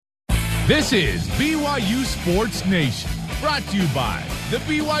This is BYU Sports Nation, brought to you by the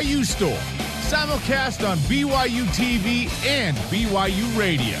BYU Store, simulcast on BYU TV and BYU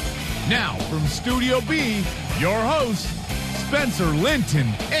Radio. Now from Studio B, your hosts, Spencer Linton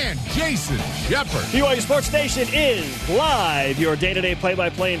and Jason Shepard. BYU Sports Nation is live, your day-to-day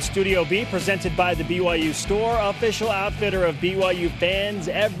play-by-play in Studio B, presented by the BYU Store, official outfitter of BYU fans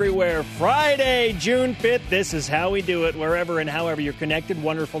everywhere. Friday, June 5th, this is how we do it, wherever and however you're connected.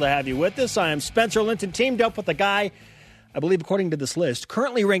 Wonderful to have you with us. I am Spencer Linton, teamed up with a guy, I believe according to this list,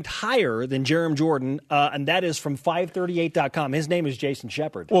 currently ranked higher than Jaren Jordan, and that is from 538.com. His name is Jason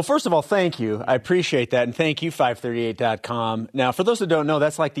Shepard. Well, first of all, thank you. I appreciate that, and thank you, 538.com. Now, for those who don't know,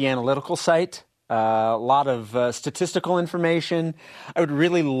 that's like the analytical site. A lot of statistical information. I would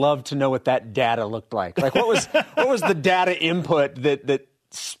really love to know what that data looked like. Like, what was the data input that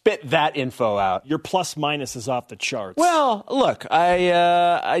spit that info out? Your plus-minus is off the charts. Well, look,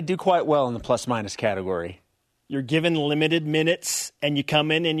 I do quite well in the plus-minus category. You're given limited minutes, and you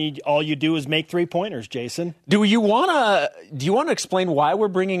come in, and all you do is make three-pointers, Jason. Do you want to explain why we're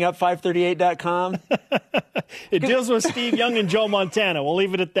bringing up 538.com? It deals with Steve Young and Joe Montana. We'll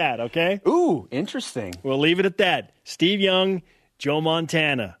leave it at that, okay? Ooh, interesting. We'll leave it at that. Steve Young, Joe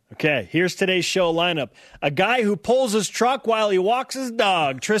Montana. Okay, here's today's show lineup. A guy who pulls his truck while he walks his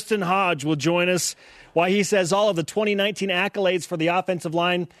dog, Tristan Hoge, will join us. Why he says all of the 2019 accolades for the offensive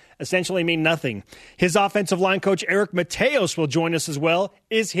line essentially mean nothing. His offensive line coach, Eric Mateos, will join us as well.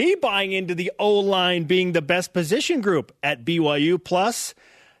 Is he buying into the O-line being the best position group at BYU? Plus,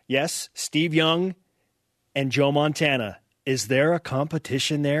 yes, Steve Young and Joe Montana. Is there a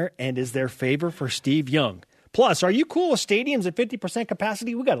competition there, and is there favor for Steve Young? Plus, are you cool with stadiums at 50%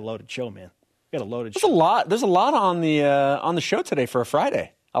 capacity? We got a loaded show, man. We got a loaded show. There's a lot on the show today for a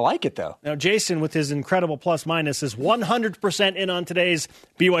Friday. I like it, though. Now, Jason, with his incredible plus-minus, is 100% in on today's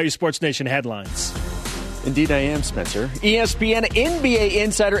BYU Sports Nation headlines. Indeed, I am, Spencer. ESPN NBA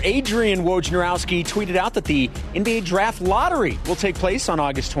insider Adrian Wojnarowski tweeted out that the NBA Draft Lottery will take place on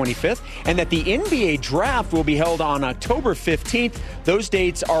August 25th and that the NBA Draft will be held on October 15th. Those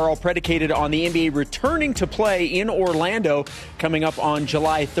dates are all predicated on the NBA returning to play in Orlando coming up on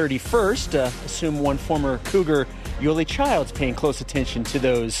July 31st. Assume one former Cougar, Yoli Childs, paying close attention to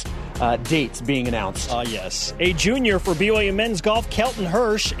those dates being announced. Yes. A junior for BYU men's golf, Kelton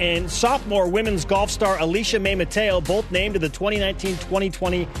Hirsch, and sophomore women's golf star Alicia May Mateo, both named to the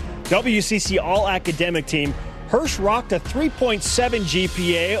 2019-2020 WCC All-Academic Team. Hirsch rocked a 3.7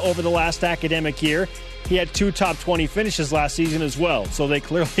 GPA over the last academic year. He had 2 top 20 finishes last season as well, so they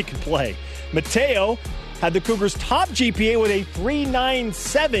clearly can play. Mateo had the Cougars' top GPA with a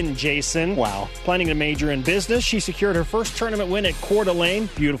 3.97, Jason. Wow. Planning to major in business, she secured her first tournament win at Coeur d'Alene,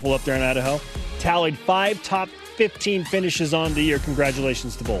 beautiful up there in Idaho. Tallied 5 top 15 finishes on the year.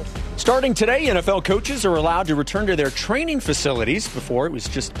 Congratulations to both. Starting today, NFL coaches are allowed to return to their training facilities. Before, it was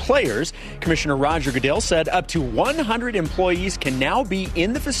just players. Commissioner Roger Goodell said up to 100 employees can now be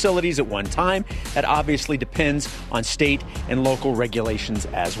in the facilities at one time. That obviously depends on state and local regulations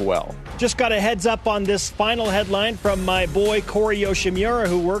as well. Just got a heads up on this final headline from my boy Corey Yoshimura,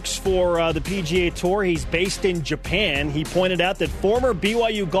 who works for the PGA Tour. He's based in Japan. He pointed out that former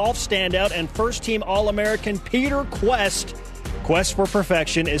BYU golf standout and first-team All-American Peter Quest for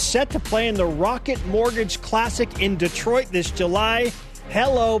Perfection is set to play in the Rocket Mortgage Classic in Detroit this July.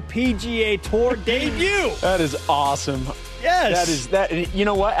 Hello, PGA Tour debut. That is awesome. Yes. That. You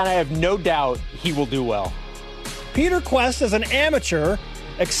know what? And I have no doubt he will do well. Peter Quest, as an amateur,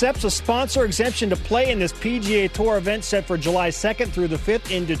 accepts a sponsor exemption to play in this PGA Tour event set for July 2nd through the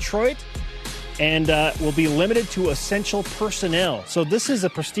 5th in Detroit, and will be limited to essential personnel. So this is a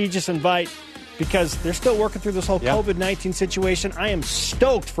prestigious invite because they're still working through this whole COVID-19 situation. I am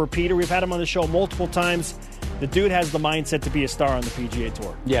stoked for Peter. We've had him on the show multiple times. The dude has the mindset to be a star on the PGA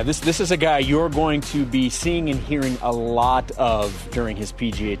Tour. Yeah, this is a guy you're going to be seeing and hearing a lot of during his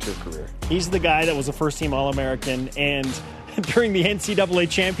PGA Tour career. He's the guy that was a first-team All-American, and during the NCAA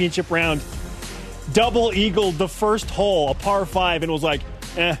championship round, double-eagled the first hole, a par 5, and was like,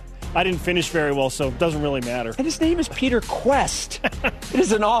 I didn't finish very well, so it doesn't really matter. And his name is Peter Quest. It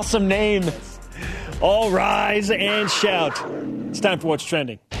is an awesome name. All rise and shout. It's time for What's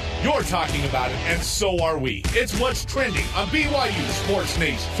Trending. You're talking about it, and so are we. It's What's Trending on BYU Sports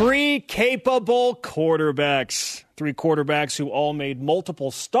Nation. 3 capable quarterbacks. 3 quarterbacks who all made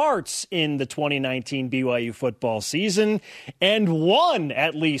multiple starts in the 2019 BYU football season and won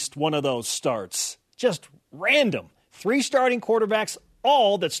at least one of those starts. Just random. 3 starting quarterbacks,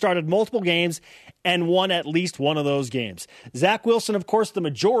 all that started multiple games and won at least one of those games. Zach Wilson, of course, the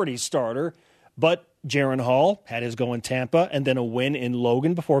majority starter, but Jaren Hall had his go in Tampa and then a win in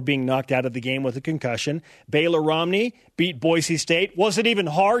Logan before being knocked out of the game with a concussion. Baylor Romney beat Boise State. Was it even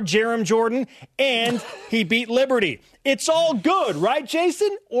hard, Jerem Jordan? And he beat Liberty. It's all good, right,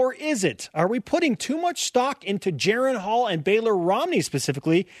 Jason? Or is it? Are we putting too much stock into Jaren Hall and Baylor Romney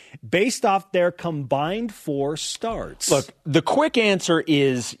specifically based off their combined 4 starts? Look, the quick answer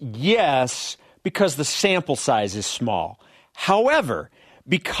is yes, because the sample size is small. However,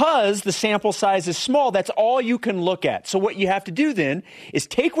 because the sample size is small, that's all you can look at. So what you have to do then is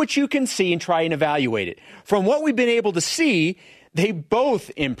take what you can see and try and evaluate it. From what we've been able to see, they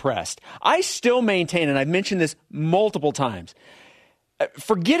both impressed. I still maintain, and I've mentioned this multiple times,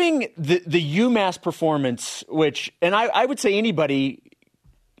 forgetting the UMass performance, which, and I would say anybody,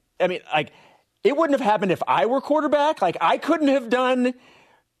 I mean, like, it wouldn't have happened if I were quarterback. Like, I couldn't have done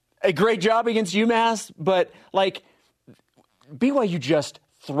a great job against UMass, but, like, BYU just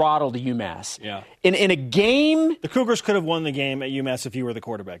throttled UMass. Yeah. In a game... The Cougars could have won the game at UMass if you were the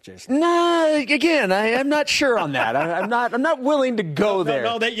quarterback, Jason. Nah, again, I'm not sure on that. I'm not willing to go there.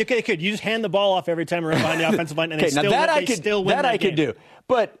 No, you could. You just hand the ball off every time around the offensive line, and okay, they still win that game. Could do.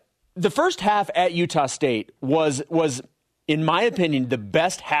 But the first half at Utah State was, in my opinion, the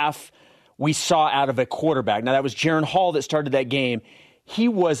best half we saw out of a quarterback. Now, that was Jaren Hall that started that game. He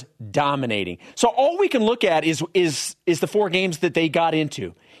was dominating. So all we can look at is the 4 games that they got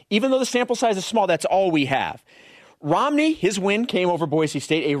into. Even though the sample size is small, that's all we have. Romney, his win came over Boise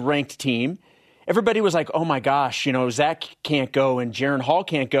State, a ranked team. Everybody was like, oh my gosh, Zach can't go and Jaren Hall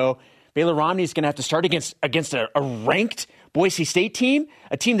can't go. Baylor Romney's going to have to start against a ranked Boise State team,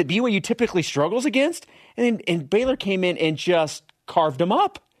 a team that BYU typically struggles against. And Baylor came in and just carved them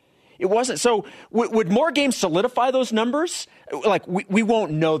up. It wasn't. So would more games solidify those numbers? Like, we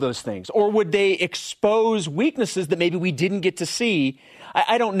won't know those things. Or would they expose weaknesses that maybe we didn't get to see?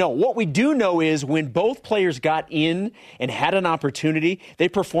 I don't know. What we do know is when both players got in and had an opportunity, they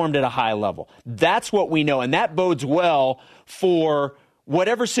performed at a high level. That's what we know. And that bodes well for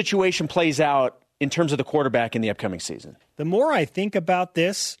whatever situation plays out in terms of the quarterback in the upcoming season. The more I think about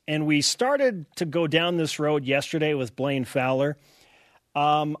this, and we started to go down this road yesterday with Blaine Fowler,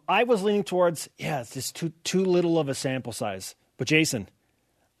 I was leaning towards, it's just too little of a sample size. But Jason,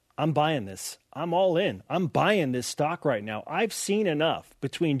 I'm buying this. I'm all in. I'm buying this stock right now. I've seen enough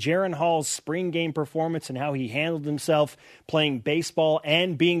between Jaren Hall's spring game performance and how he handled himself playing baseball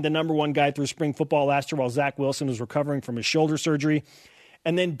and being the number 1 guy through spring football last year while Zach Wilson was recovering from his shoulder surgery.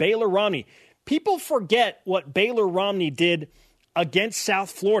 And then Baylor Romney. People forget what Baylor Romney did against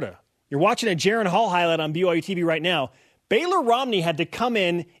South Florida. You're watching a Jaren Hall highlight on BYU TV right now. Baylor Romney had to come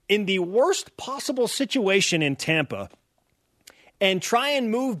in the worst possible situation in Tampa and try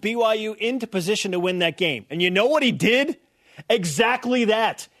and move BYU into position to win that game. And you know what he did? Exactly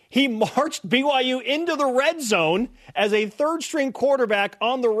that. He marched BYU into the red zone as a third-string quarterback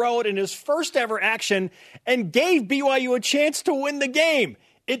on the road in his first ever action and gave BYU a chance to win the game.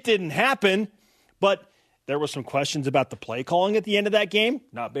 It didn't happen, but there were some questions about the play calling at the end of that game.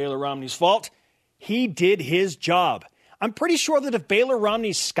 Not Baylor Romney's fault. He did his job. I'm pretty sure that if Baylor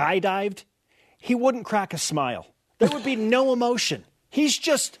Romney skydived, he wouldn't crack a smile. There would be no emotion. He's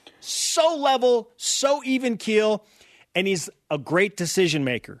just so level, so even keel, and he's a great decision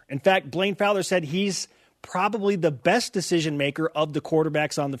maker. In fact, Blaine Fowler said he's probably the best decision maker of the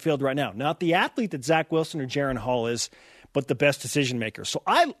quarterbacks on the field right now. Not the athlete that Zach Wilson or Jaren Hall is, but the best decision maker. So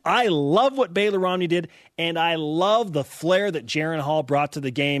I love what Baylor Romney did, and I love the flair that Jaren Hall brought to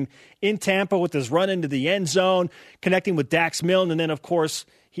the game in Tampa with his run into the end zone, connecting with Dax Milne, and then, of course,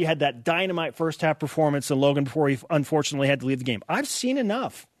 he had that dynamite first-half performance in Logan before he unfortunately had to leave the game. I've seen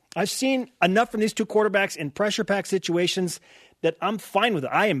enough. I've seen enough from these 2 quarterbacks in pressure-packed situations that I'm fine with it.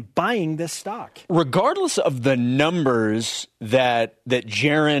 I am buying this stock. Regardless of the numbers that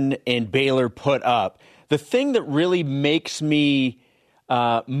Jaren and Baylor put up, the thing that really makes me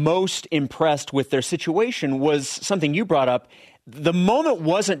most impressed with their situation was something you brought up. The moment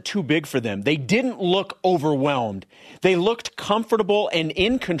wasn't too big for them. They didn't look overwhelmed. They looked comfortable and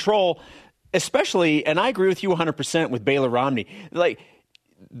in control, especially, and I agree with you 100% with Baylor Romney. Like,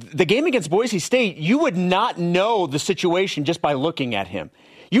 the game against Boise State, you would not know the situation just by looking at him.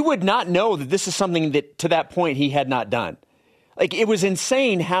 You would not know that this is something that, to that point, he had not done. Like, it was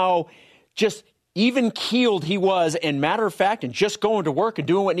insane how just even-keeled he was, and matter of fact, and just going to work and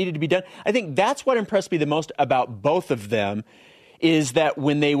doing what needed to be done. I think that's what impressed me the most about both of them, is that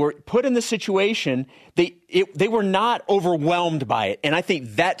when they were put in the situation, they were not overwhelmed by it. And I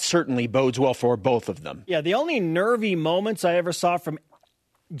think that certainly bodes well for both of them. Yeah, the only nervy moments I ever saw from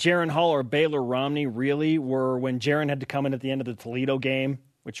Jaren Hall or Baylor Romney really were when Jaren had to come in at the end of the Toledo game,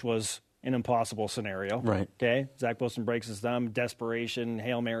 which was an impossible scenario. Right. Okay. Zach Wilson breaks his thumb, desperation,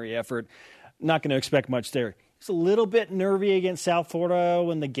 Hail Mary effort. Not going to expect much there. He's a little bit nervy against South Florida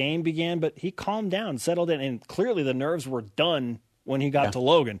when the game began, but he calmed down, settled in, and clearly the nerves were done when he got to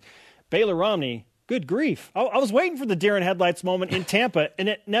Logan. Baylor Romney, good grief. I was waiting for the deer in headlights moment in Tampa, and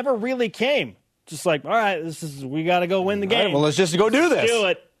it never really came. Just like, all right, we got to go win the game. Right, well, let's just go do this.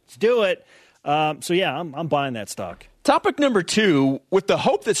 Let's do it. So, yeah, I'm buying that stock. Topic number 2, with the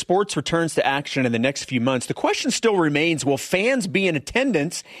hope that sports returns to action in the next few months, the question still remains, will fans be in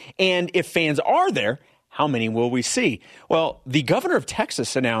attendance? And if fans are there, how many will we see? Well, the governor of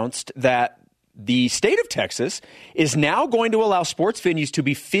Texas announced that the state of Texas is now going to allow sports venues to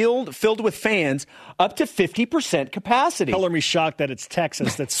be filled with fans up to 50% capacity. Color me shocked that it's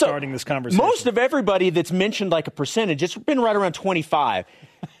Texas that's starting this conversation. Most of everybody that's mentioned like a percentage, it's been right around 25.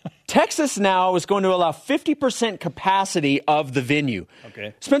 Texas now is going to allow 50% capacity of the venue.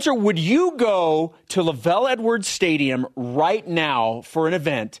 Okay. Spencer, would you go to LaVell Edwards Stadium right now for an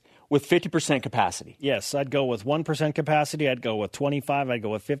event with 50% capacity? Yes, I'd go with 1% capacity. I'd go with 25. I'd go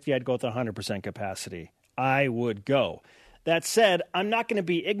with 50. I'd go with 100% capacity. I would go. That said, I'm not going to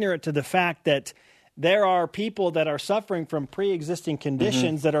be ignorant to the fact that there are people that are suffering from pre-existing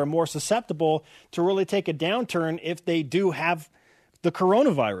conditions that are more susceptible to really take a downturn if they do have the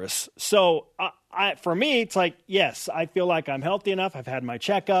coronavirus. So for me, it's like, yes, I feel like I'm healthy enough. I've had my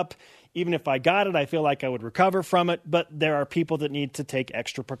checkup. Even if I got it, I feel like I would recover from it. But there are people that need to take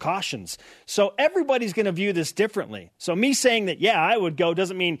extra precautions. So everybody's going to view this differently. So me saying that, yeah, I would go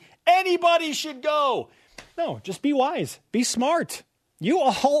doesn't mean anybody should go. No, just be wise. Be smart.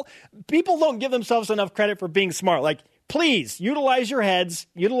 People don't give themselves enough credit for being smart. Like, please, utilize your heads,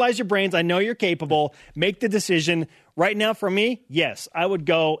 utilize your brains. I know you're capable. Make the decision. Right now, for me, yes, I would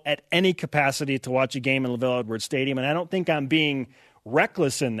go at any capacity to watch a game in LaVell Edwards Stadium, and I don't think I'm being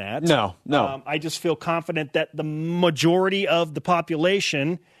reckless in that. No. I just feel confident that the majority of the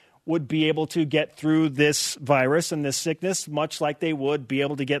population would be able to get through this virus and this sickness, much like they would be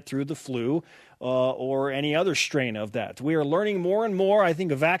able to get through the flu or any other strain of that. We are learning more and more. I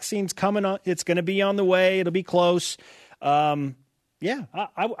think a vaccine's coming on. It's going to be on the way. It'll be close. Yeah,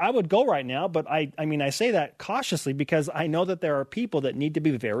 I would go right now, but I mean, I say that cautiously because I know that there are people that need to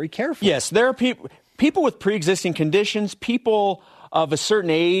be very careful. Yes, there are people with pre-existing conditions, people of a certain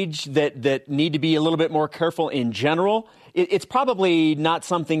age that need to be a little bit more careful in general. It's probably not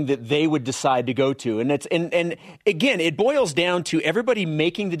something that they would decide to go to. And again, it boils down to everybody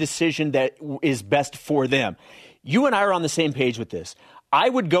making the decision that is best for them. You and I are on the same page with this. I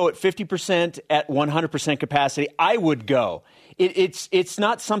would go at 50%, at 100% capacity. I would go. It's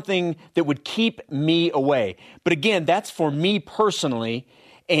not something that would keep me away. But again, that's for me personally,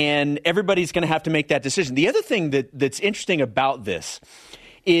 and everybody's going to have to make that decision. The other thing that's interesting about this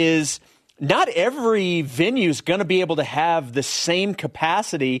is not every venue is going to be able to have the same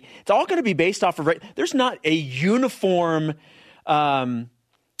capacity. It's all going to be based off of there's not a uniform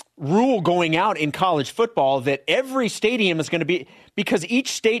rule going out in college football that every stadium is going to be, because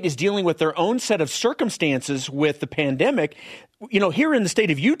each state is dealing with their own set of circumstances with the pandemic. You know, here in the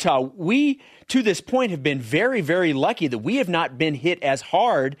state of Utah, we, to this point, have been very, very lucky that we have not been hit as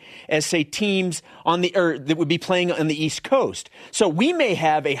hard as, say, teams that would be playing on the East Coast. So we may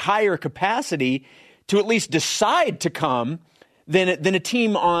have a higher capacity to at least decide to come than a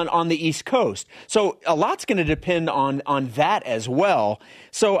team on the East Coast. So a lot's going to depend on that as well.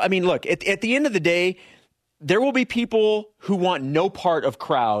 So, I mean, look, at the end of the day, there will be people who want no part of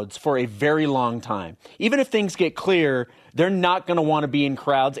crowds for a very long time. Even if things get clear, they're not going to want to be in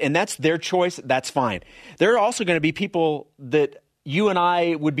crowds, and that's their choice. That's fine. There are also going to be people that you and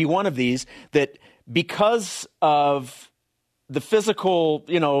I would be one of these that because of the physical,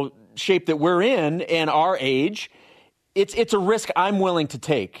 shape that we're in and our age, it's a risk I'm willing to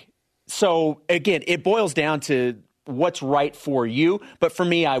take. So, again, it boils down to what's right for you, but for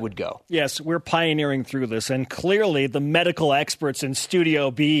me, I would go. Yes, we're pioneering through this, and clearly the medical experts in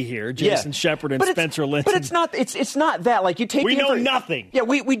Studio B here, Jason Shepard and Spencer Linton. But it's not that. Like, you take we know nothing. Yeah,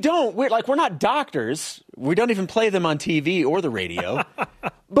 we don't. We're not doctors. We don't even play them on TV or the radio.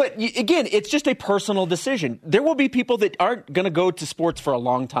 But again, it's just a personal decision. There will be people that aren't going to go to sports for a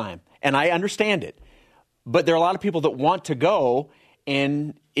long time, and I understand it. But there are a lot of people that want to go,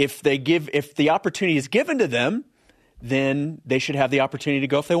 and if the opportunity is given to them, then they should have the opportunity to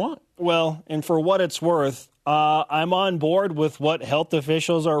go if they want. Well, and for what it's worth, I'm on board with what health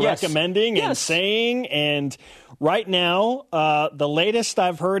officials are recommending and saying. And right now, the latest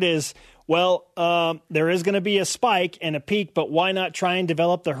I've heard is, there is going to be a spike and a peak, but why not try and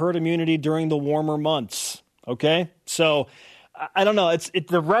develop the herd immunity during the warmer months? Okay? So I don't know.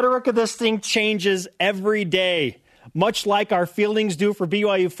 The rhetoric of this thing changes every day, much like our feelings do for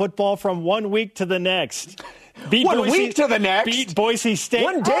BYU football from 1 week to the next. Beat Boise State.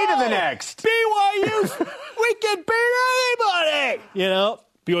 1 day to the next. BYU, we can beat anybody.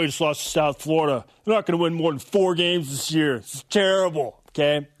 BYU just lost to South Florida. They're not going to win more than 4 games this year. It's terrible.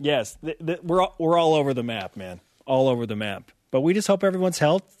 Okay? Yes, we're all over the map, man. All over the map. But we just hope everyone's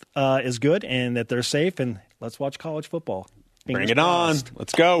health is good and that they're safe, and let's watch college football. Bring it on.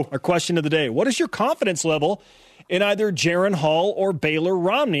 Let's go. Our question of the day, what is your confidence level in either Jaren Hall or Baylor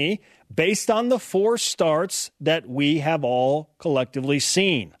Romney based on the 4 starts that we have all collectively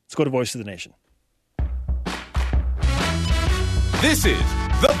seen? Let's go to Voice of the Nation. This is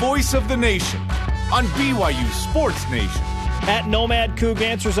the Voice of the Nation on BYU Sports Nation. At Nomad Coug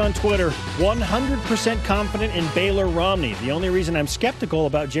answers on Twitter, 100% confident in Baylor Romney. The only reason I'm skeptical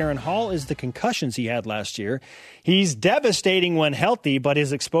about Jaren Hall is the concussions he had last year. He's devastating when healthy, but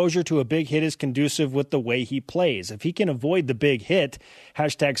his exposure to a big hit is conducive with the way he plays. If he can avoid the big hit,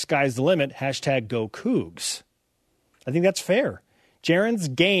 hashtag sky's the limit, hashtag go Cougs. I think that's fair. Jaren's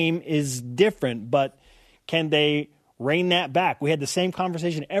game is different, but can they rein that back? We had the same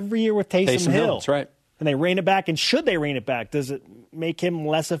conversation every year with Taysom Hill. That's right. And they rein it back, and should they rein it back? Does it make him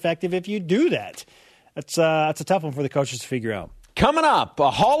less effective if you do that? That's a tough one for the coaches to figure out. Coming up,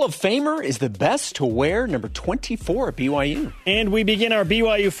 a Hall of Famer is the best to wear number 24 at BYU. And we begin our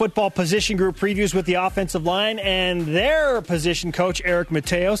BYU football position group previews with the offensive line and their position coach, Eric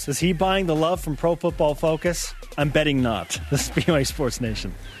Mateos. Is he buying the love from Pro Football Focus? I'm betting not. This is BYU Sports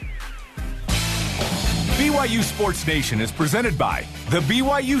Nation. BYU Sports Nation is presented by The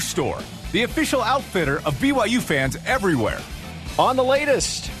BYU Store, the official outfitter of BYU fans everywhere. On the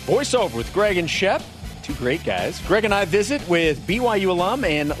latest, voiceover with Greg and Shep, 2 great guys. Greg and I visit with BYU alum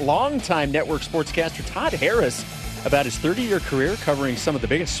and longtime network sportscaster Todd Harris about his 30-year career covering some of the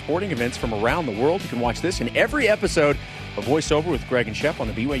biggest sporting events from around the world. You can watch this in every episode of Voiceover with Greg and Shep on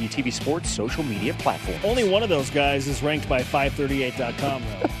the BYU TV Sports social media platform. Only one of those guys is ranked by 538.com,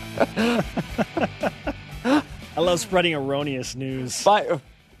 though. I love spreading erroneous news.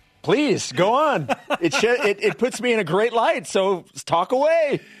 Please, go on. It puts me in a great light, so talk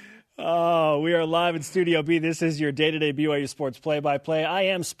away. Oh, we are live in Studio B. This is your day-to-day BYU Sports play-by-play. I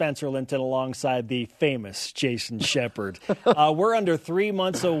am Spencer Linton alongside the famous Jason Shepard. We're under 3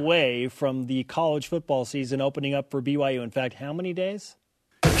 months away from the college football season opening up for BYU. In fact, how many days?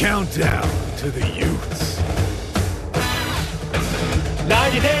 Countdown to the Utes.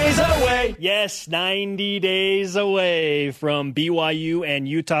 90 days away. Yes, 90 days away from BYU and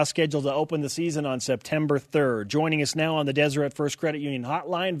Utah scheduled to open the season on September 3rd. Joining us now on the Deseret First Credit Union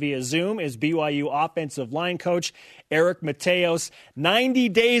hotline via Zoom is BYU offensive line coach Eric Mateos. 90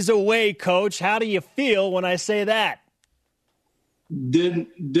 days away, Coach. How do you feel when I say that?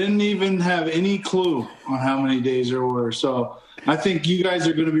 Didn't even have any clue on how many days there were. So I think you guys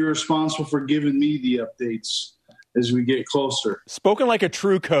are going to be responsible for giving me the updates as we get closer. Spoken like a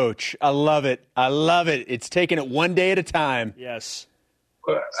true coach. I love it. It's taking it 1 day at a time. Yes.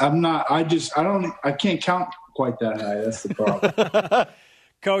 I can't count quite that high. That's the problem.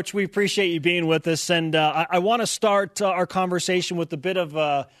 Coach, we appreciate you being with us. And I want to start our conversation with a bit of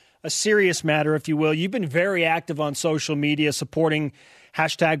a serious matter, if you will. You've been very active on social media supporting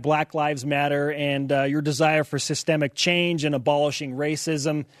hashtag Black Lives Matter and your desire for systemic change and abolishing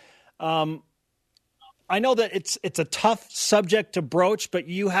racism. I know that it's a tough subject to broach, but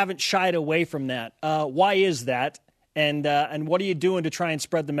you haven't shied away from that. Why is that? And what are you doing to try and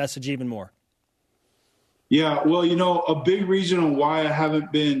spread the message even more? Yeah, well, a big reason on why I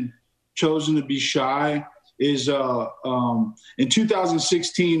haven't been chosen to be shy is in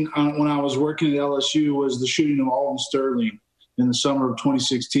 2016, when I was working at LSU, was the shooting of Alton Sterling in the summer of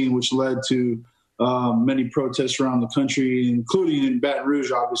 2016, which led to many protests around the country, including in Baton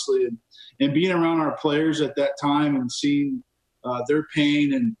Rouge, obviously. And being around our players at that time and seeing their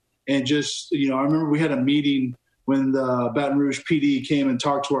pain and just, I remember we had a meeting when the Baton Rouge PD came and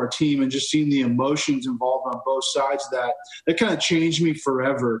talked to our team, and just seeing the emotions involved on both sides of that kind of changed me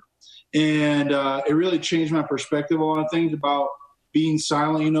forever. And it really changed my perspective on a lot of things about being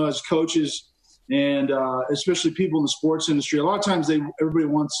silent, as coaches and especially people in the sports industry. A lot of times everybody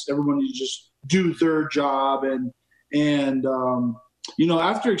wants everyone to just do their job. And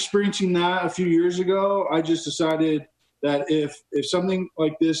after experiencing that a few years ago, I just decided that if something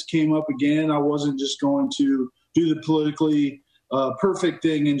like this came up again, I wasn't just going to do the politically perfect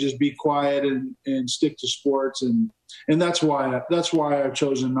thing and just be quiet and stick to sports. And that's why I've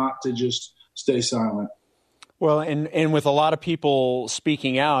chosen not to just stay silent. Well, and with a lot of people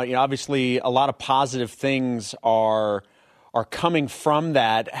speaking out, obviously a lot of positive things are are coming from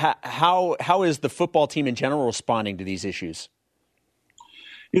that. How is the football team in general responding to these issues?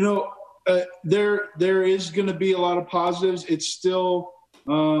 There is going to be a lot of positives. It's still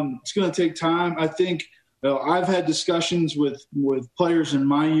it's going to take time. I think I've had discussions with players in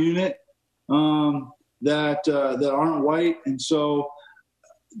my unit that aren't white, and so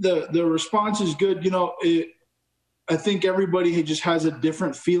the response is good. I think everybody just has a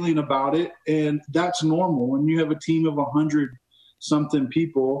different feeling about it, and that's normal. When you have a team of 100-something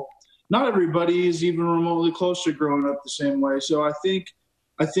people, not everybody is even remotely close to growing up the same way. So I think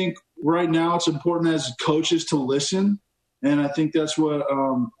right now it's important as coaches to listen, and I think that's what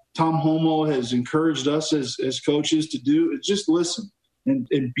Tom Homo has encouraged us as coaches to do, is just listen and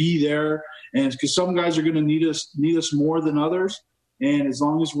be there. And because some guys are going to need us more than others. And as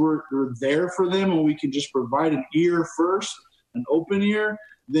long as we're there for them and we can just provide an ear first, an open ear,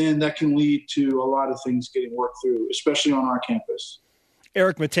 then that can lead to a lot of things getting worked through, especially on our campus.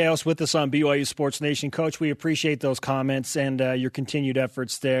 Eric Mateos with us on BYU Sports Nation. Coach, we appreciate those comments and your continued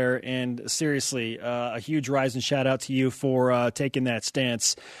efforts there. And seriously, a huge rise and shout out to you for taking that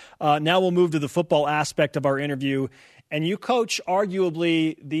stance. Now we'll move to the football aspect of our interview. And you coach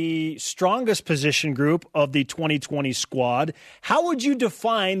arguably the strongest position group of the 2020 squad. How would you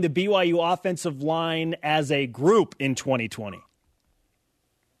define the BYU offensive line as a group in 2020?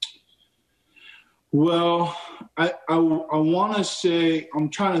 Well, I want to say I'm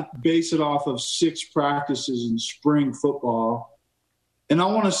trying to base it off of 6 practices in spring football. And I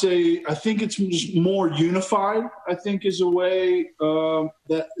want to say I think it's just more unified, I think, is a way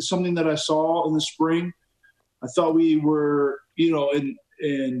that something that I saw in the spring. I thought we were, I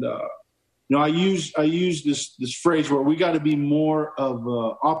use this phrase where we got to be more of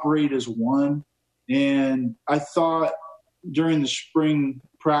operate as one. And I thought during the spring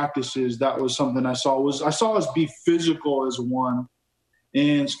practices, that was something I saw us be physical as one.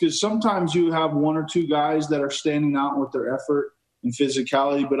 And it's because sometimes you have 1 or 2 guys that are standing out with their effort and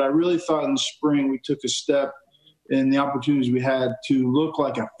physicality. But I really thought in the spring we took a step in the opportunities we had to look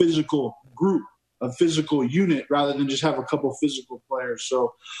like a physical group, a physical unit, rather than just have a couple physical players.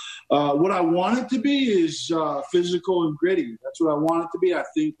 So what I want it to be is physical and gritty. That's what I want it to be. I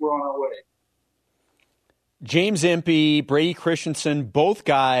think we're on our way. James Impey, Brady Christensen, both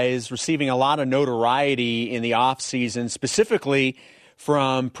guys receiving a lot of notoriety in the offseason, specifically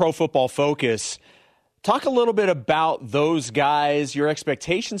from Pro Football Focus. Talk a little bit about those guys, your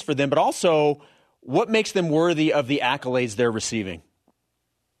expectations for them, but also what makes them worthy of the accolades they're receiving.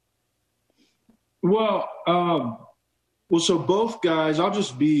 Well, so both guys, I'll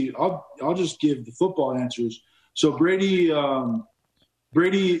just give the football answers. So Brady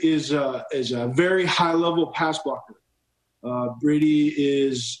is a very high level pass blocker. Brady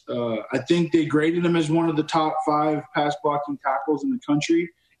is, I think they graded him as one of the top 5 pass blocking tackles in the country,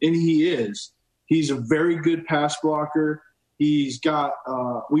 and he is. He's a very good pass blocker. He's got.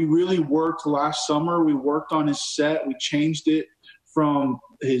 We really worked last summer. We worked on his set. We changed it from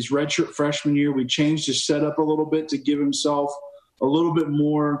his redshirt freshman year. We changed his setup a little bit to give himself a little bit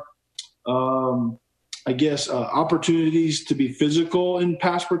more, opportunities to be physical in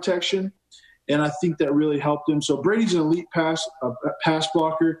pass protection. And I think that really helped him. So Brady's an elite pass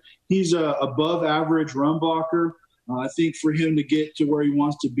blocker. He's a above average run blocker. I think for him to get to where he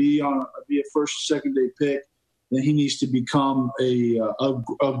wants to be be a first or second day pick, then he needs to become a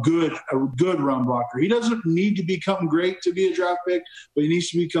good run blocker. He doesn't need to become great to be a draft pick, but he needs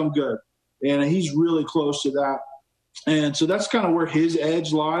to become good. And he's really close to that. And so that's kind of where his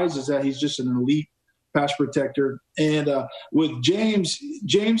edge lies, is that he's just an elite pass protector. And with James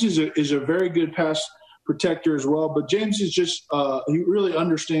is a very good pass protector as well. But James is just he really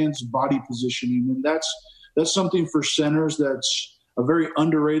understands body positioning, and that's something for centers that's a very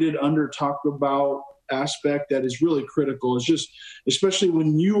underrated, under-talked about aspect that is really critical. It's just, especially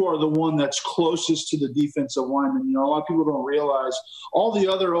when you are the one that's closest to the defensive lineman. A lot of people don't realize all the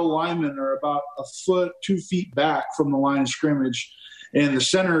other O-linemen are about a foot, 2 feet back from the line of scrimmage, and the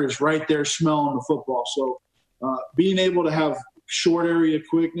center is right there smelling the football. So being able to have short area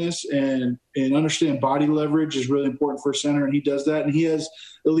quickness and understand body leverage is really important for a center, and he does that, and he has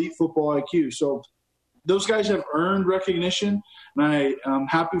elite football IQ. So those guys have earned recognition, and I'm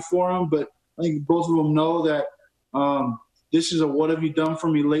happy for them, but I think both of them know that this is a what have you done for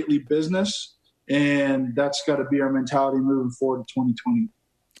me lately business, and that's got to be our mentality moving forward to 2020.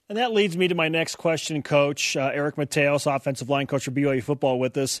 And that leads me to my next question, Coach. Eric Mateos, offensive line coach for BYU football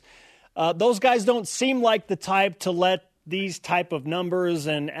with us. Those guys don't seem like the type to let these type of numbers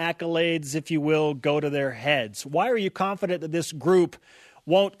and accolades, if you will, go to their heads. Why are you confident that this group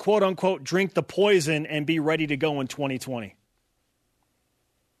won't, quote-unquote, drink the poison and be ready to go in 2020?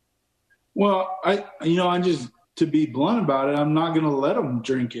 Well, I just, to be blunt about it, I'm not going to let them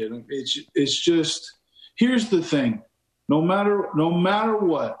drink it. It's just, here's the thing. No matter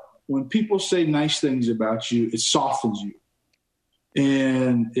what, when people say nice things about you, it softens you.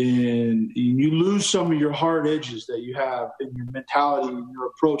 And you lose some of your hard edges that you have in your mentality and your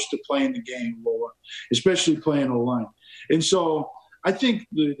approach to playing the game, especially playing O-line. And so I think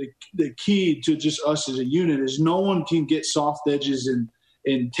the key to just us as a unit is no one can get soft edges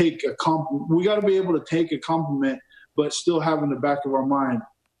and take a compliment. We got to be able to take a compliment, but still have in the back of our mind,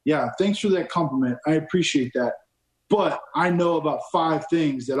 yeah, thanks for that compliment. I appreciate that. But I know about 5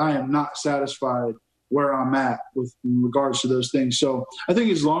 things that I am not satisfied where I'm at in regards to those things. So I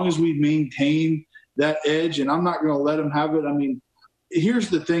think as long as we maintain that edge, and I'm not going to let them have it. I mean, here's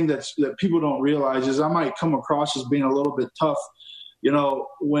the thing that people don't realize is I might come across as being a little bit tough,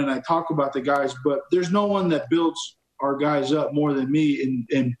 when I talk about the guys, but there's no one that builds our guys up more than me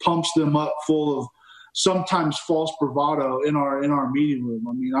and pumps them up full of sometimes false bravado in our meeting room.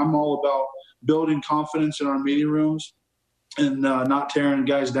 I mean, I'm all about building confidence in our meeting rooms and not tearing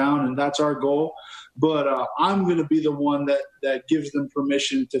guys down, and that's our goal. But I'm going to be the one that gives them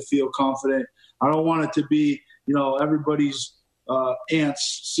permission to feel confident. I don't want it to be, everybody's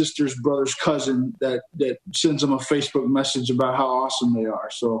aunt's, sister's, brother's cousin that sends them a Facebook message about how awesome they are.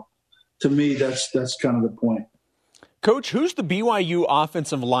 So to me, that's kind of the point. Coach, who's the BYU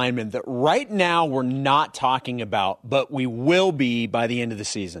offensive lineman that right now we're not talking about, but we will be by the end of the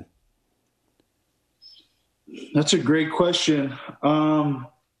season? That's a great question.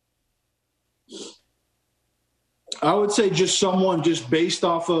 I would say just someone just based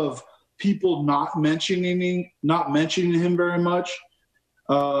off of people not mentioning him very much,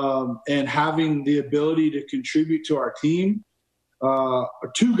 and having the ability to contribute to our team.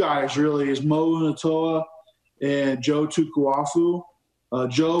 2 guys really is Mo Unatoa and Joe Tukuafu.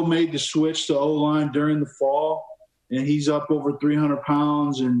 Joe made the switch to O-line during the fall, and he's up over 300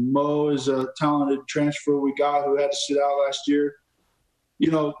 pounds. And Mo is a talented transfer we got who had to sit out last year.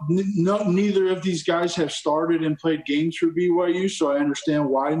 Neither of these guys have started and played games for BYU, so I understand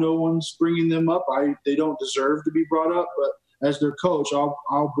why no one's bringing them up. They don't deserve to be brought up, but as their coach,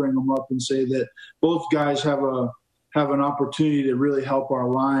 I'll bring them up and say that both guys have an opportunity to really help our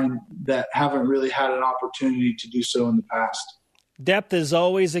line that haven't really had an opportunity to do so in the past. Depth is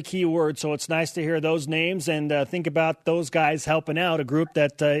always a key word, so it's nice to hear those names and think about those guys helping out a group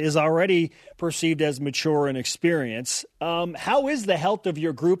that is already perceived as mature and experienced. How is the health of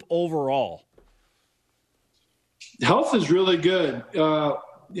your group overall? Health is really good.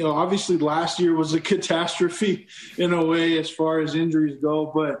 Obviously last year was a catastrophe in a way as far as injuries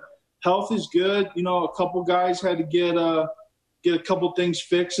go, but health is good. A couple guys had to get a couple things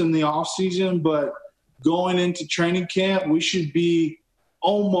fixed in the off season, but going into training camp, we should be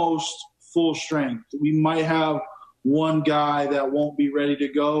almost full strength. We might have one guy that won't be ready to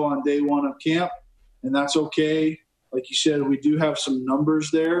go on day 1 of camp, and that's okay. Like you said, we do have some numbers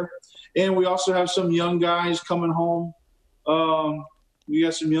there. And we also have some young guys coming home. We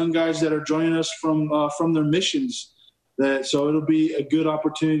got some young guys that are joining us from their missions. So it'll be a good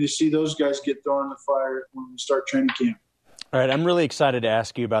opportunity to see those guys get thrown in the fire when we start training camp. All right, I'm really excited to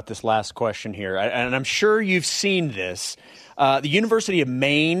ask you about this last question here, and I'm sure you've seen this. The University of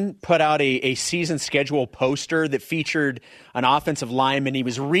Maine put out a season schedule poster that featured an offensive lineman. He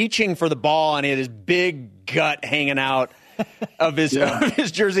was reaching for the ball, and he had his big gut hanging out of his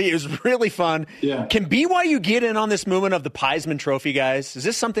jersey. It was really fun. Yeah. Can BYU get in on this movement of the Piesman Trophy, guys? Is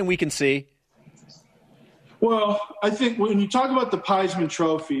this something we can see? Well, I think when you talk about the Piesman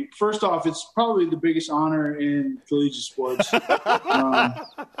Trophy, first off, it's probably the biggest honor in collegiate sports.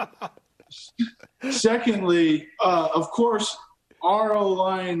 Secondly, of course, our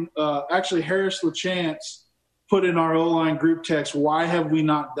O-line, actually Harris LaChance put in our O-line group text, why have we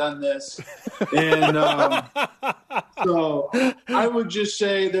not done this? And so I would just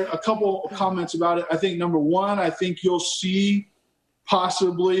say there are a couple of comments about it. I think, number one, I think you'll see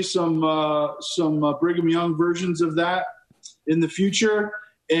possibly some Brigham Young versions of that in the future.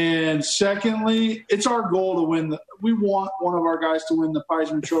 And secondly, it's our goal to win. We want one of our guys to win the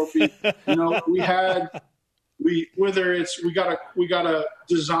Piesman Trophy. We gotta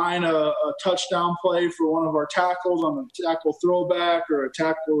design a touchdown play for one of our tackles on a tackle throwback or a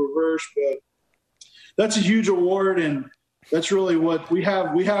tackle reverse. But that's a huge award, and that's really what we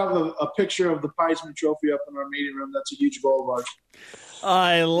have. We have a picture of the Piesman Trophy up in our meeting room. That's a huge goal of ours.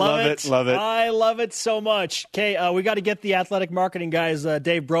 I love it. Love it. I love it so much. Okay, we got to get the athletic marketing guys,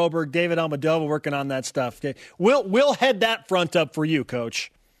 Dave Broberg, David Almadova, working on that stuff. Okay, we'll head that front up for you,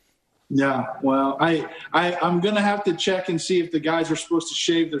 Coach. Yeah, well, I'm going to have to check and see if the guys are supposed to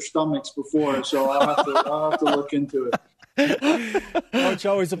shave their stomachs before, so I'll have to look into it. Coach,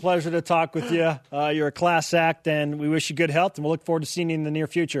 always a pleasure to talk with you. You're a class act, and we wish you good health, and we'll look forward to seeing you in the near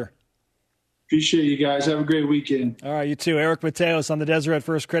future. Appreciate you guys. Have a great weekend. All right, you too. Eric Mateos on the Deseret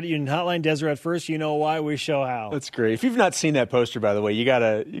First Credit Union Hotline. Deseret First, you know why, we show how. That's great. If you've not seen that poster, by the way, you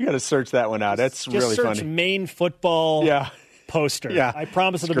gotta search that one out. That's just really funny. Search Maine football poster. Yeah, I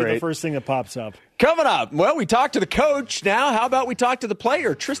promise it'll be the first thing that pops up. Coming up, well, we talked to the coach. Now, how about we talk to the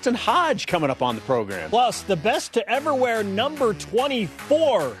player, Tristan Hoge, coming up on the program. Plus, the best to ever wear number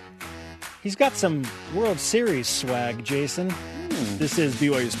 24. He's got some World Series swag, Jason. This is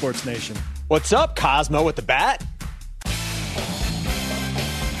BYU Sports Nation. What's up, Cosmo with the bat?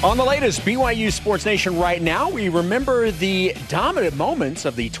 On the latest BYU Sports Nation right now, we remember the dominant moments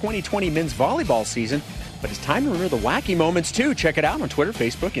of the 2020 men's volleyball season, but it's time to remember the wacky moments too. Check it out on Twitter,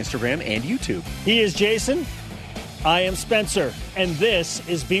 Facebook, Instagram, and YouTube. He is Jason. I am Spencer, and this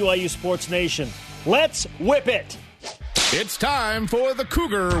is BYU Sports Nation. Let's whip it! It's time for the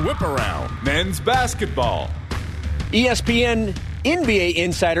Cougar Whip Around. Men's basketball. ESPN NBA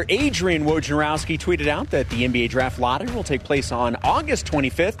insider Adrian Wojnarowski tweeted out that the NBA Draft Lottery will take place on August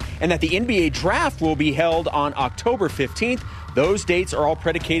 25th and that the NBA Draft will be held on October 15th. Those dates are all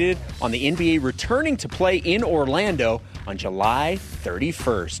predicated on the NBA returning to play in Orlando on July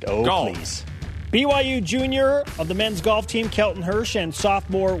 31st. Oh, golf. Please. BYU junior of the men's golf team, Kelton Hirsch, and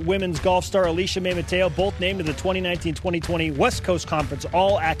sophomore women's golf star Alicia May Mateo both named to the 2019-2020 West Coast Conference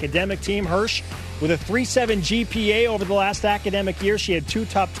All-Academic Team. Hirsch, with a 3.7 GPA over the last academic year, she had two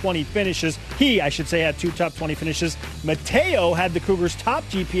top 20 finishes. Had two top 20 finishes. Mateo had the Cougars' top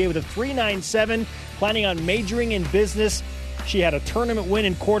GPA with a 3.97, planning on majoring in business. She had a tournament win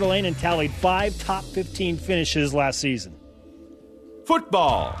in Coeur d'Alene and tallied 5 top 15 finishes last season.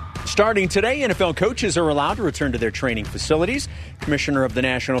 Football. Starting today, NFL coaches are allowed to return to their training facilities. Commissioner of the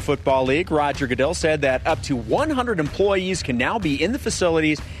National Football League, Roger Goodell, said that up to 100 employees can now be in the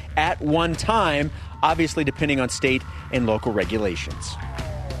facilities at one time, obviously depending on state and local regulations.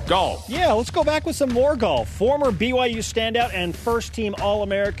 Golf. Yeah, let's go back with some more golf. Former BYU standout and first-team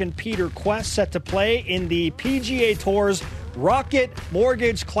All-American Peter Quest set to play in the PGA Tour's Rocket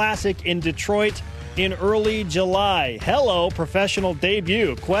Mortgage Classic in Detroit in early July. Hello, professional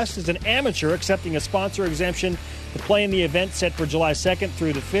debut. Quest is an amateur accepting a sponsor exemption to play in the event set for July 2nd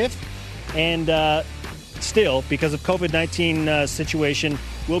through the 5th. And still, because of COVID-19 situation,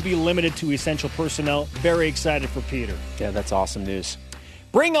 will be limited to essential personnel. Very excited for Peter. Yeah, that's awesome news.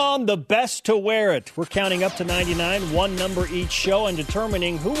 Bring on the best to wear it. We're counting up to 99, one number each show, and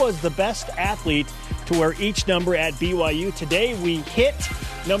determining who was the best athlete to wear each number at BYU. Today we hit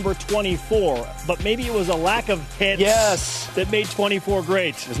number 24, but maybe it was a lack of hits that made 24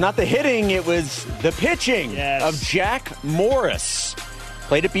 great. It was not the hitting, it was the pitching of Jack Morris.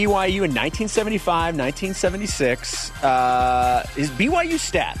 Played at BYU in 1975, 1976. His BYU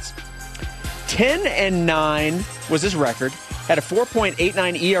stats, 10-9 was his record. Had a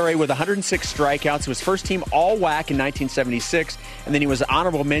 4.89 ERA with 106 strikeouts. He was first-team All-WAC in 1976, and then he was an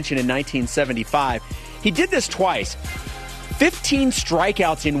honorable mention in 1975. He did this twice. 15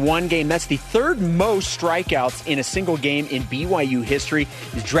 strikeouts in one game. That's the third most strikeouts in a single game in BYU history.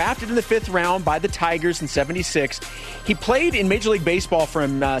 He was drafted in the 5th round by the Tigers in 76. He played in Major League Baseball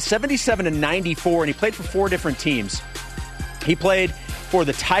from 77 to 94, and he played for 4 different teams. He played for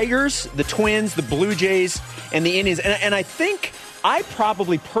the Tigers, the Twins, the Blue Jays, and the Indians. And I think I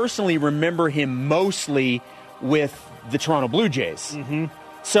probably personally remember him mostly with the Toronto Blue Jays. Mm-hmm.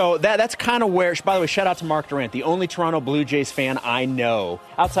 So that's kind of where, by the way, shout out to Mark Durant, the only Toronto Blue Jays fan I know,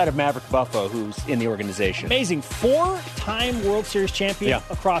 outside of Maverick Buffo, who's in the organization. Amazing. 4-time World Series champion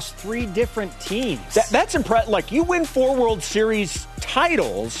across 3 different teams. That's impressive. Like, you win 4 World Series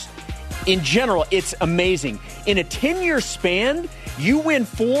titles. In general, it's amazing. In a 10-year span, you win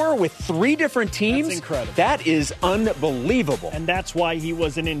 4 with 3 different teams. That's incredible. That is unbelievable. And that's why he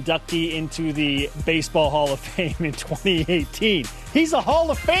was an inductee into the Baseball Hall of Fame in 2018. He's a Hall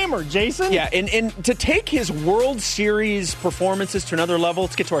of Famer, Jason. Yeah, and to take his World Series performances to another level,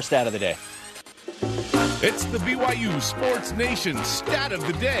 let's get to our stat of the day. It's the BYU Sports Nation stat of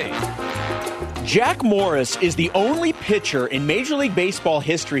the day. Jack Morris is the only pitcher in Major League Baseball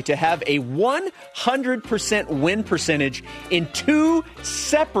history to have a 100% win percentage in 2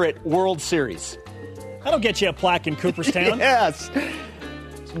 separate World Series. That'll get you a plaque in Cooperstown. Yes.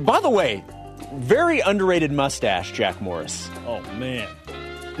 By the way, very underrated mustache, Jack Morris. Oh, man.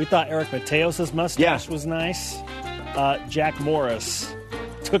 We thought Eric Mateos' mustache was nice. Jack Morris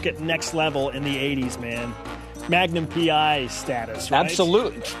took it next level in the 80s, man. Magnum PI status, right?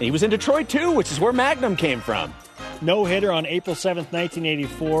 Absolutely. He was in Detroit, too, which is where Magnum came from. No-hitter on April 7th,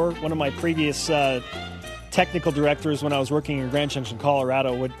 1984. One of my previous technical directors when I was working in Grand Junction,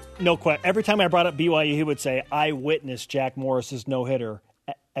 Colorado, would every time I brought up BYU, he would say, I witnessed Jack Morris's no-hitter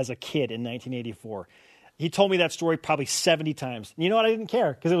as a kid in 1984. He told me that story probably 70 times. You know what? I didn't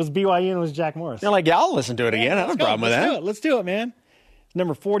care because it was BYU and it was Jack Morris. You're like, yeah, I'll listen to it again. I have no problem with that. Let's do it, man.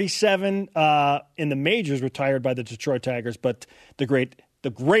 Number 47 in the majors, retired by the Detroit Tigers, but the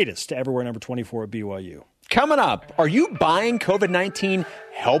greatest to ever wear number 24 at BYU. Coming up, are you buying COVID-19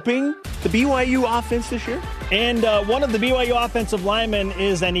 helping the BYU offense this year? And one of the BYU offensive linemen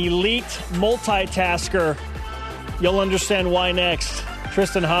is an elite multitasker. You'll understand why next.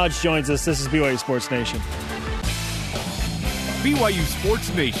 Tristan Hoge joins us. This is BYU Sports Nation. BYU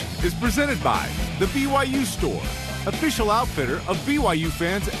Sports Nation is presented by the BYU Store, official outfitter of BYU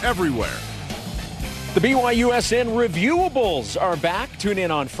fans everywhere. The BYUSN Reviewables are back. Tune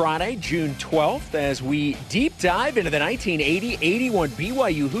in on Friday, June 12th, as we deep dive into the 1980-81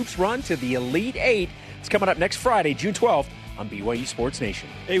 BYU Hoops run to the Elite Eight. It's coming up next Friday, June 12th, on BYU Sports Nation.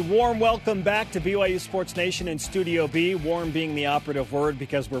 A warm welcome back to BYU Sports Nation in Studio B. Warm being the operative word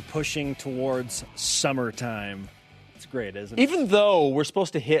because we're pushing towards summertime. It's great, isn't it? Even though we're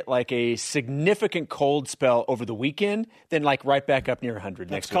supposed to hit like a significant cold spell over the weekend, then like right back up near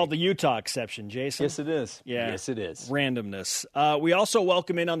 100 next week. It's called the Utah exception, Jason. Yes, it is. Yeah. Yes, it is. Randomness. We also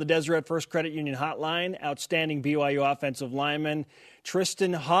welcome in on the Deseret First Credit Union hotline, outstanding BYU offensive lineman,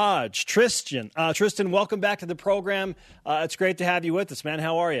 Tristan Hoge. Tristan, welcome back to the program. It's great to have you with us, man.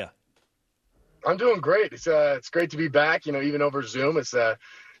 How are you? I'm doing great. It's great to be back. Even over Zoom, it's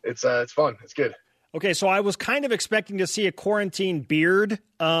fun. It's good. Okay, so I was kind of expecting to see a quarantine beard.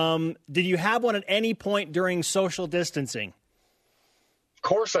 Did you have one at any point during social distancing? Of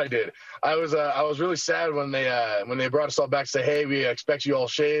course I did. I was really sad when they brought us all back to say, hey, we expect you all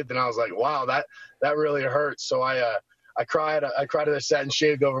shaved, and I was like, wow, that really hurts. So I cried as I sat and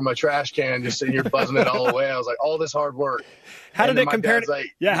shaved over my trash can, just sitting here buzzing it all away. I was like, all this hard work. How did it compare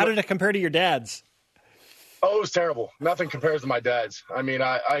to your dad's? Oh, it was terrible. Nothing compares to my dad's. I mean,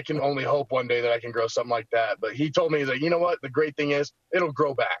 I can only hope one day that I can grow something like that. But he told me, he's like, you know what? The great thing is it'll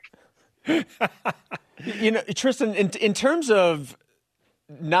grow back. Tristan, in terms of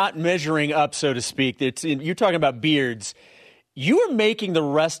not measuring up, so to speak, you're talking about beards. You are making the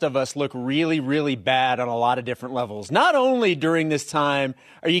rest of us look really, really bad on a lot of different levels. Not only during this time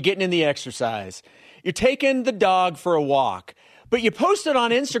are you getting in the exercise, you're taking the dog for a walk, but you posted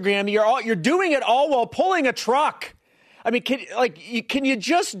on Instagram, you're doing it all while pulling a truck. I mean, can you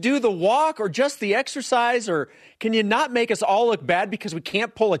just do the walk or just the exercise, or can you not make us all look bad because we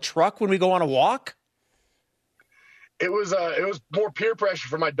can't pull a truck when we go on a walk? It was more peer pressure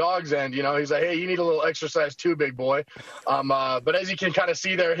from my dog's end. He's like, hey, you need a little exercise too, big boy. But as you can kind of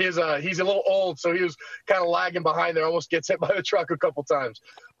see there, he's a little old, so he was kind of lagging behind there. Almost gets hit by the truck a couple times.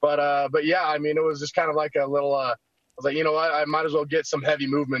 But yeah, I mean, it was just kind of like a little. I was like, I might as well get some heavy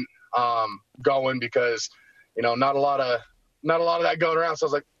movement going because not a lot of that going around. So I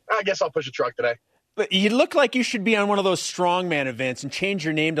was like, I guess I'll push a truck today. But you look like you should be on one of those strongman events and change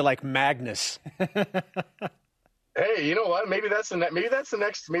your name to like Magnus. Hey, you know what? Maybe that's the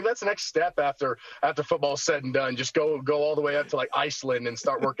next step after football's said and done. Just go all the way up to like Iceland and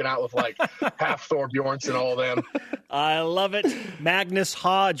start working out with like half Thor Bjornsson and all of them. I love it. Magnus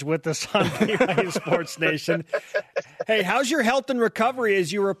Hoge with us on BYU Sports Nation. Hey, how's your health and recovery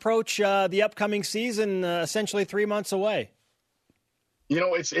as you approach the upcoming season, essentially 3 months away?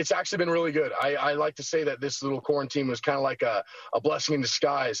 It's actually been really good. I like to say that this little quarantine was kind of like a blessing in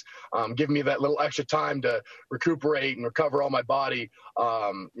disguise, giving me that little extra time to recuperate and recover all my body.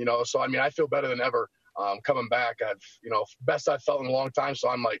 So, I mean, I feel better than ever coming back. Best I've felt in a long time. So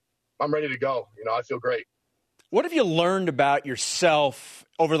I'm ready to go. I feel great. What have you learned about yourself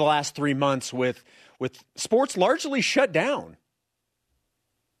over the last 3 months with sports largely shut down?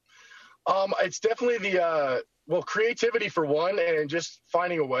 It's definitely creativity for one, and just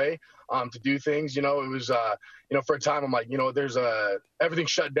finding a way to do things. It was, for a time I'm like, there's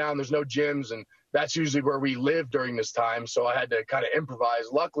everything's shut down. There's no gyms, and that's usually where we live during this time. So I had to kind of improvise.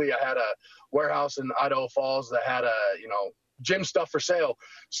 Luckily, I had a warehouse in Idaho Falls that had gym stuff for sale.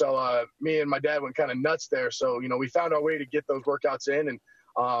 So me and my dad went kind of nuts there. So, we found our way to get those workouts in. And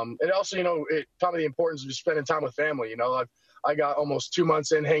also, it taught me the importance of just spending time with family. I got almost 2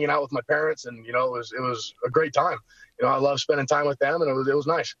 months in hanging out with my parents, and it was a great time. I love spending time with them, and it was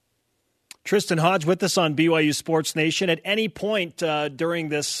nice. Tristan Hoge with us on BYU Sports Nation. At any point during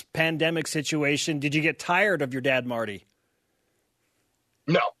this pandemic situation, did you get tired of your dad, Marty?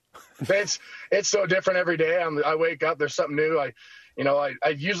 No, It's so different every day. I wake up, there's something new. I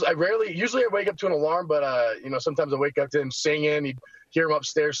usually wake up to an alarm, but sometimes I wake up to him singing. You hear him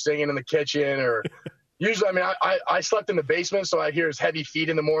upstairs singing in the kitchen, or usually, I slept in the basement, so I hear his heavy feet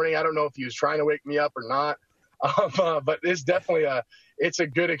in the morning. I don't know if he was trying to wake me up or not, but it's definitely it's a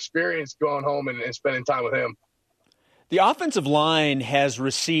good experience going home and spending time with him. The offensive line has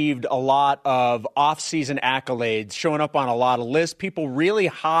received a lot of off-season accolades, showing up on a lot of lists. People really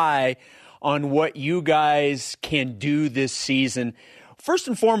high on what you guys can do this season. First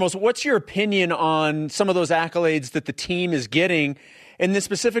and foremost, what's your opinion on some of those accolades that the team is getting? And then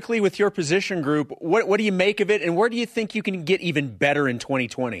specifically with your position group, what do you make of it, and where do you think you can get even better in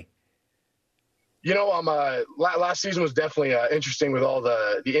 2020? Last season was definitely interesting with all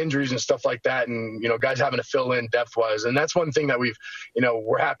the injuries and stuff like that, and guys having to fill in depth-wise. And that's one thing that we're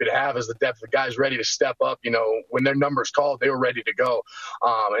happy to have is the depth of guys ready to step up. When their number's called, they were ready to go.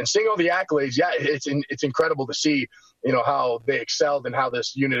 And seeing all the accolades, yeah, it's incredible to see how they excelled and how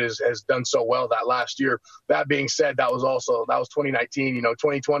this unit has done so well that last year. That being said, that was 2019.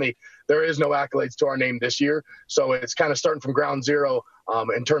 2020, there is no accolades to our name this year, so it's kind of starting from ground zero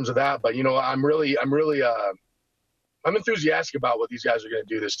in terms of that. But I'm enthusiastic about what these guys are going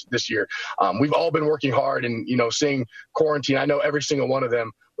to do this year. We've all been working hard, and seeing quarantine, I know every single one of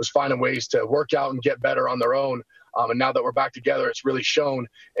them was finding ways to work out and get better on their own. And now that we're back together, it's really shown.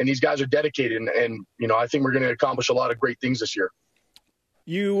 And these guys are dedicated, and I think we're going to accomplish a lot of great things this year.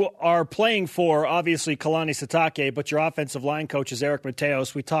 You are playing for, obviously, Kalani Sitake, but your offensive line coach is Eric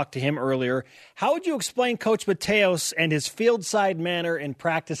Mateos. We talked to him earlier. How would you explain Coach Mateos and his field side manner in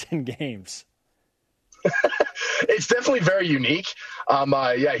practice and games? It's definitely very unique.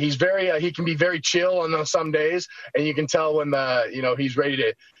 He's he can be very chill on some days, and you can tell when he's ready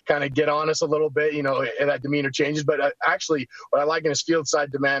to kind of get on us a little bit, and that demeanor changes. But actually, what I like in his field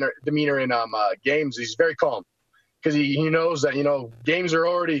side demeanor in games, he's very calm, because he knows that games are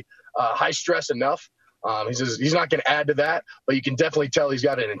already high stress enough. He says he's not going to add to that, but you can definitely tell he's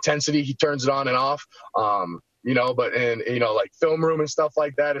got an intensity. He turns it on and off. But like film room and stuff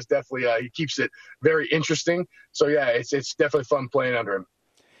like that is definitely he keeps it very interesting. So yeah, it's definitely fun playing under him.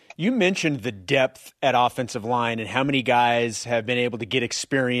 You mentioned the depth at offensive line and how many guys have been able to get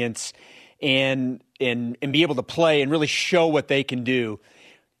experience and be able to play and really show what they can do.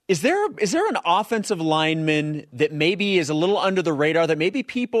 Is there an offensive lineman that maybe is a little under the radar that maybe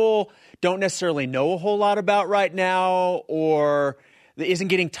people don't necessarily know a whole lot about right now, or that isn't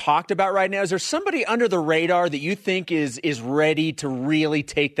getting talked about right now? Is there somebody under the radar that you think is ready to really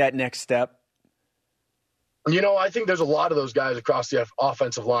take that next step? I think there's a lot of those guys across the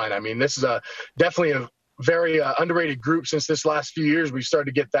offensive line. I mean, this is definitely a very underrated group. Since this last few years, we've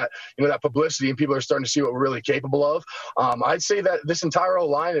started to get that, that publicity, and people are starting to see what we're really capable of. I'd say that this entire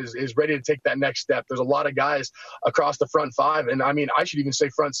O-line is ready to take that next step. There's a lot of guys across the front five, and I mean, I should even say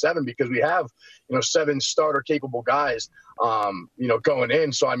front seven, because we have, 7 starter capable guys, going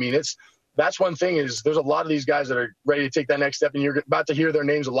in. So, I mean, that's one thing, is there's a lot of these guys that are ready to take that next step, and you're about to hear their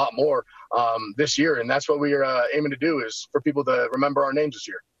names a lot more this year. And that's what we are aiming to do, is for people to remember our names this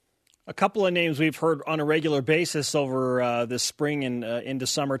year. A couple of names we've heard on a regular basis over this spring and into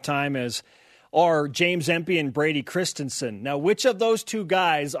summertime are James Empey and Brady Christensen. Now, which of those two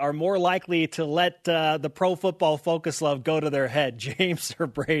guys are more likely to let the Pro Football Focus love go to their head, James or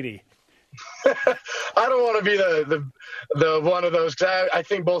Brady? I don't want to be the one of those, because I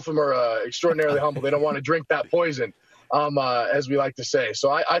think both of them are extraordinarily humble. They don't want to drink that poison, as we like to say.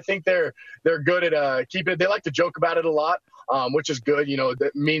 So I think they're good at keeping it. They like to joke about it a lot, which is good.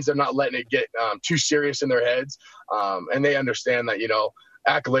 That means they're not letting it get too serious in their heads, and they understand that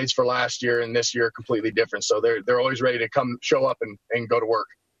accolades for last year and this year are completely different. So they're always ready to come show up and go to work.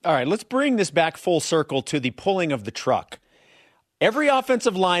 All right, let's bring this back full circle to the pulling of the truck. Every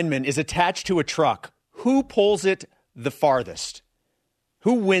offensive lineman is attached to a truck. Who pulls it the farthest?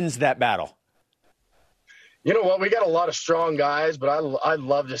 Who wins that battle? You know what? We got a lot of strong guys, but I'd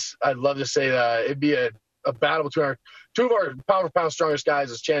love to say that it'd be a battle between two of our pound for pound strongest guys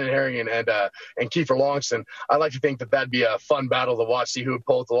is Shannon Herring and Kiefer Longston. I like to think that'd be a fun battle to watch, see who would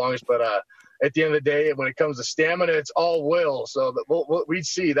pull it the longest. But at the end of the day, when it comes to stamina, it's all will. So we'd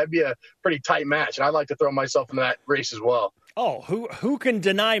see. That'd be a pretty tight match, and I'd like to throw myself into that race as well. Oh, who can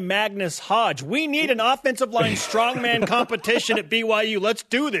deny Magnus Hodge? We need an offensive line strongman competition at BYU. Let's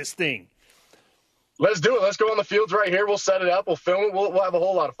do this thing. Let's do it. Let's go on the fields right here. We'll set it up. We'll film it. We'll have a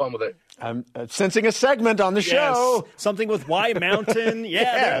whole lot of fun with it. I'm sensing a segment on the show. Something with Y Mountain. Yeah,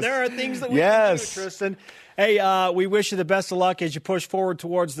 yes. there are things that we can do, Tristan. Hey, we wish you the best of luck as you push forward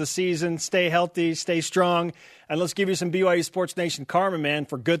towards the season. Stay healthy, stay strong, and let's give you some BYU Sports Nation karma, man,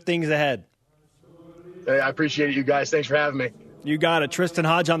 for good things ahead. Hey, I appreciate it, you guys. Thanks for having me. You got it. Tristan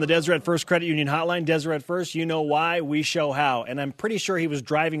Hoge on the Deseret First Credit Union Hotline. Deseret First, you know why, we show how. And I'm pretty sure he was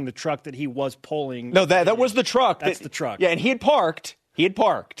driving the truck that he was pulling. No, that was the truck. That's the truck. Yeah, and he had parked. He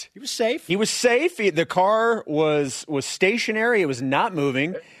was safe. The car was stationary. It was not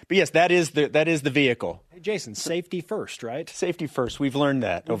moving. But yes, that is the vehicle. Hey, Jason, safety first, right? Safety first. We've learned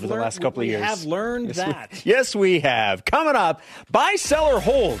that over the last couple of years. We have learned that. Yes, we have. Coming up, buy, sell, or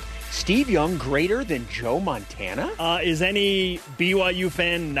hold. Steve Young greater than Joe Montana? Is any BYU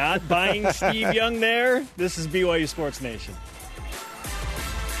fan not buying Steve Young there? This is BYU Sports Nation.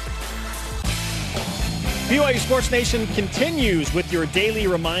 BYU Sports Nation continues with your daily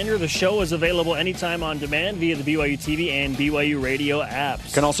reminder. The show is available anytime on demand via the BYU TV and BYU Radio apps.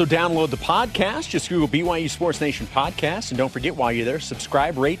 You can also download the podcast. Just Google BYU Sports Nation Podcast. And don't forget, while you're there,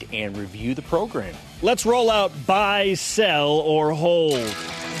 subscribe, rate, and review the program. Let's roll out buy, sell, or hold.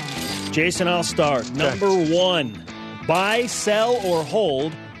 Jason, I'll start. Number one, buy, sell, or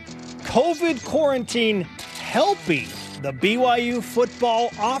hold. COVID quarantine helping the BYU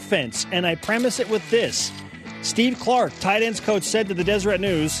football offense. And I premise it with this. Steve Clark, tight ends coach, said to the Deseret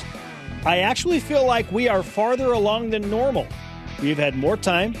News, I actually feel like we are farther along than normal. We've had more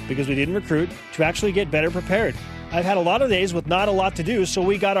time, because we didn't recruit, to actually get better prepared. I've had a lot of days with not a lot to do, so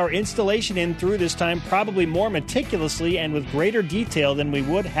we got our installation in through this time probably more meticulously and with greater detail than we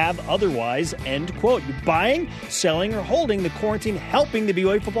would have otherwise, end quote. You're buying, selling, or holding the quarantine helping the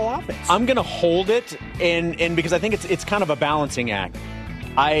BYU football offense? I'm going to hold it, and because I think it's kind of a balancing act.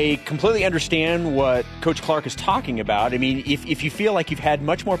 I completely understand what Coach Clark is talking about. I mean, if you feel like you've had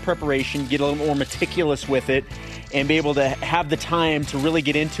much more preparation, get a little more meticulous with it, and be able to have the time to really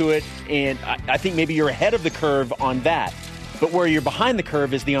get into it, and I think maybe you're ahead of the curve on that. But where you're behind the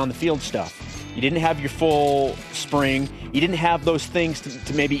curve is the on-the-field stuff. You didn't have your full spring. You didn't have those things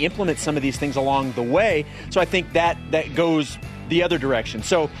to maybe implement some of these things along the way. So I think that goes the other direction.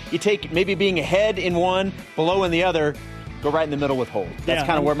 So you take maybe being ahead in one, below in the other, go right in the middle with hold. That's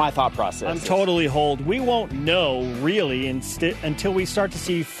kind of where my thought process is. I'm totally hold. We won't know, really, until we start to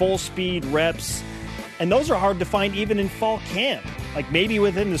see full-speed reps. And those are hard to find even in fall camp. Like maybe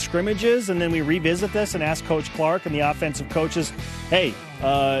within the scrimmages, and then we revisit this and ask Coach Clark and the offensive coaches, hey,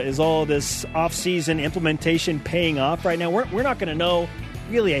 is all this off-season implementation paying off right now? We're not going to know,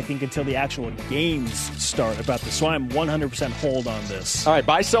 really, I think, until the actual games start about this. So I'm 100% hold on this. All right,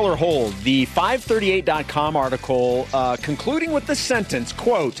 buy, sell, or hold. The 538.com article concluding with the sentence,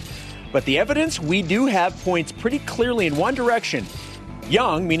 quote, but the evidence we do have points pretty clearly in one direction.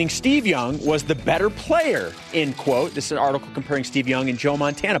 Young, meaning Steve Young, was the better player, end quote. This is an article comparing Steve Young and Joe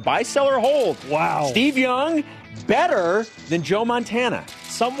Montana. Buy, sell, or hold. Wow. Steve Young, better than Joe Montana.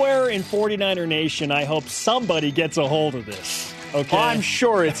 Somewhere in 49er Nation, I hope somebody gets a hold of this. Okay. I'm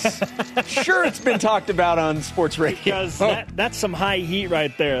sure it's been talked about on sports radio. Because that's some high heat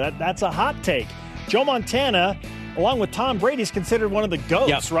right there. That's a hot take. Joe Montana, along with Tom Brady, is considered one of the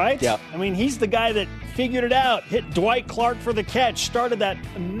GOATs, right? Yep. I mean, he's the guy that figured it out, hit Dwight Clark for the catch, started that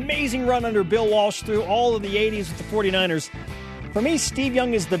amazing run under Bill Walsh through all of the 80s with the 49ers. For me, Steve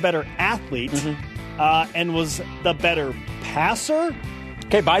Young is the better athlete and was the better passer.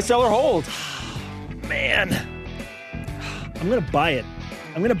 Okay, buy, sell, or hold. Man, I'm going to buy it.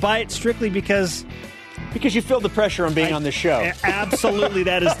 I'm going to buy it strictly because you feel the pressure on being on the show. Absolutely,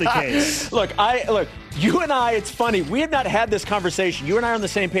 that is the case. Look, you and I, it's funny. We have not had this conversation. You and I are on the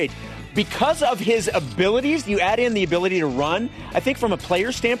same page. Because of his abilities, you add in the ability to run. I think from a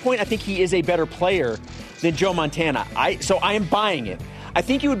player standpoint, I think he is a better player than Joe Montana. So I am buying it. I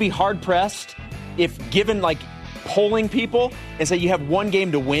think you would be hard-pressed if given, polling people and say you have one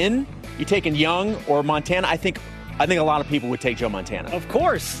game to win, you're taking Young or Montana. I think a lot of people would take Joe Montana. Of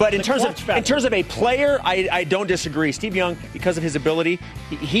course. But in terms of a player, I don't disagree. Steve Young, because of his ability,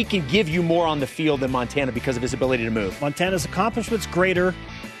 he can give you more on the field than Montana because of his ability to move. Montana's accomplishment's greater.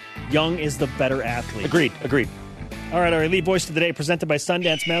 Young is the better athlete. Agreed. All right, our elite voice of the day presented by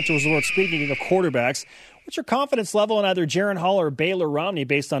Sundance Mountain Resort. Speaking of quarterbacks, what's your confidence level in either Jaren Hall or Baylor Romney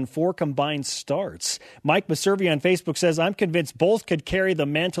based on 4 combined starts? Mike Maservi on Facebook says, I'm convinced both could carry the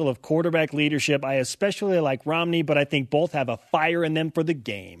mantle of quarterback leadership. I especially like Romney, but I think both have a fire in them for the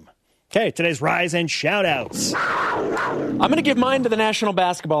game. Okay, today's Rise and Shoutouts. I'm going to give mine to the National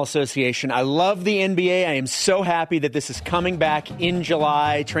Basketball Association. I love the NBA. I am so happy that this is coming back in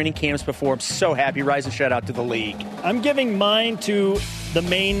July. Training camps before. I'm so happy. Rise and shout out to the league. I'm giving mine to the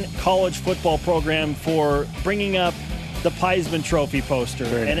main college football program for bringing up the Piesman Trophy poster.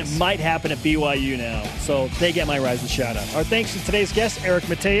 And it might happen at BYU now. So they get my rise and shout-out. Our thanks to today's guests, Eric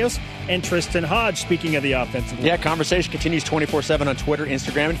Mateos and Tristan Hoge, speaking of the offensive line. Yeah, conversation continues 24/7 on Twitter,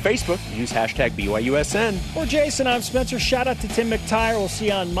 Instagram, and Facebook. Use hashtag BYUSN. For Jason, I'm Spencer. Shout out to Tim McTire. We'll see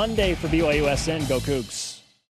you on Monday for BYUSN. Go Cougs.